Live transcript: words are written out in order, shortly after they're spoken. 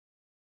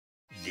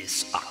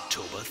This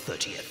October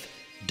 30th,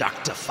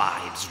 Dr.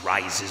 Phibes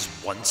rises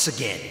once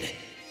again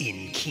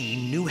in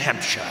Keene, New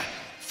Hampshire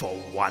for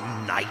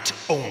one night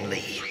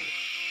only.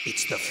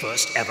 It's the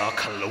first ever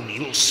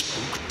Colonial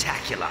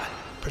Spooktacular,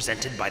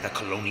 presented by the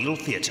Colonial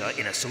Theater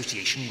in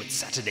association with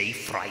Saturday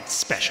Fright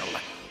Special.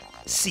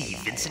 See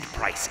Vincent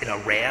Price in a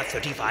rare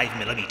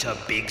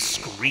 35mm big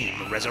screen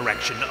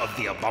resurrection of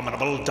the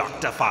Abominable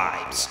Dr.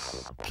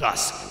 Phibes.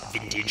 Plus,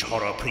 vintage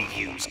horror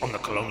previews on the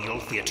Colonial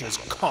Theater's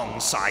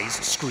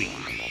Kong-sized screen.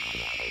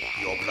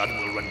 Your blood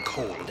will run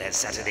cold as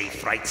Saturday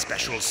Fright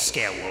Special's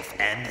Scarewolf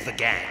and the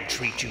gang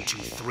treat you to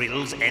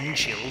thrills and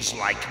chills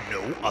like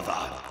no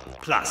other.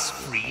 Plus,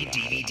 free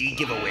DVD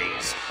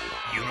giveaways.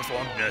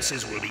 Uniformed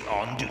nurses will be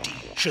on duty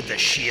should the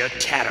sheer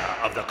terror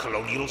of the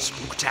Colonial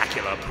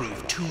Spooktacular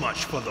prove too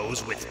much for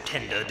those with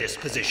tender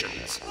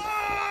dispositions.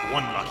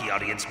 One lucky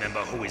audience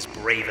member who is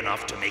brave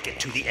enough to make it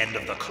to the end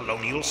of the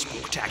Colonial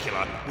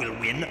Spooktacular will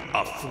win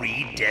a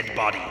free dead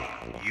body.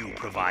 You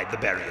provide the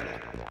burial.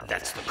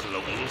 That's the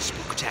Colonial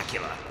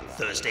Spooktacular,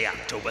 Thursday,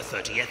 October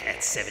 30th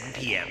at 7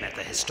 p.m. at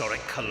the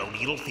historic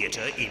Colonial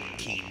Theater in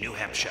Keene, New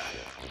Hampshire.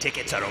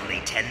 Tickets are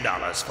only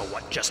 $10 for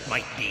what just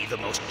might be the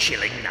most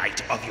chilling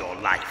night of your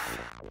life.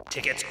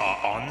 Tickets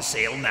are on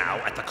sale now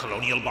at the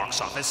Colonial box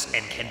office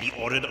and can be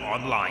ordered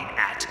online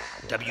at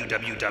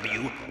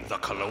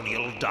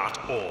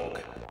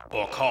www.thecolonial.org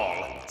or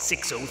call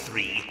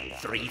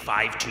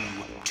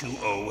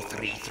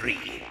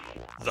 603-352-2033.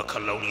 The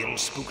Colonial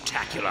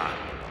Spooktacular.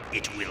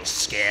 It will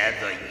scare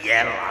the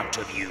hell out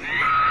of you.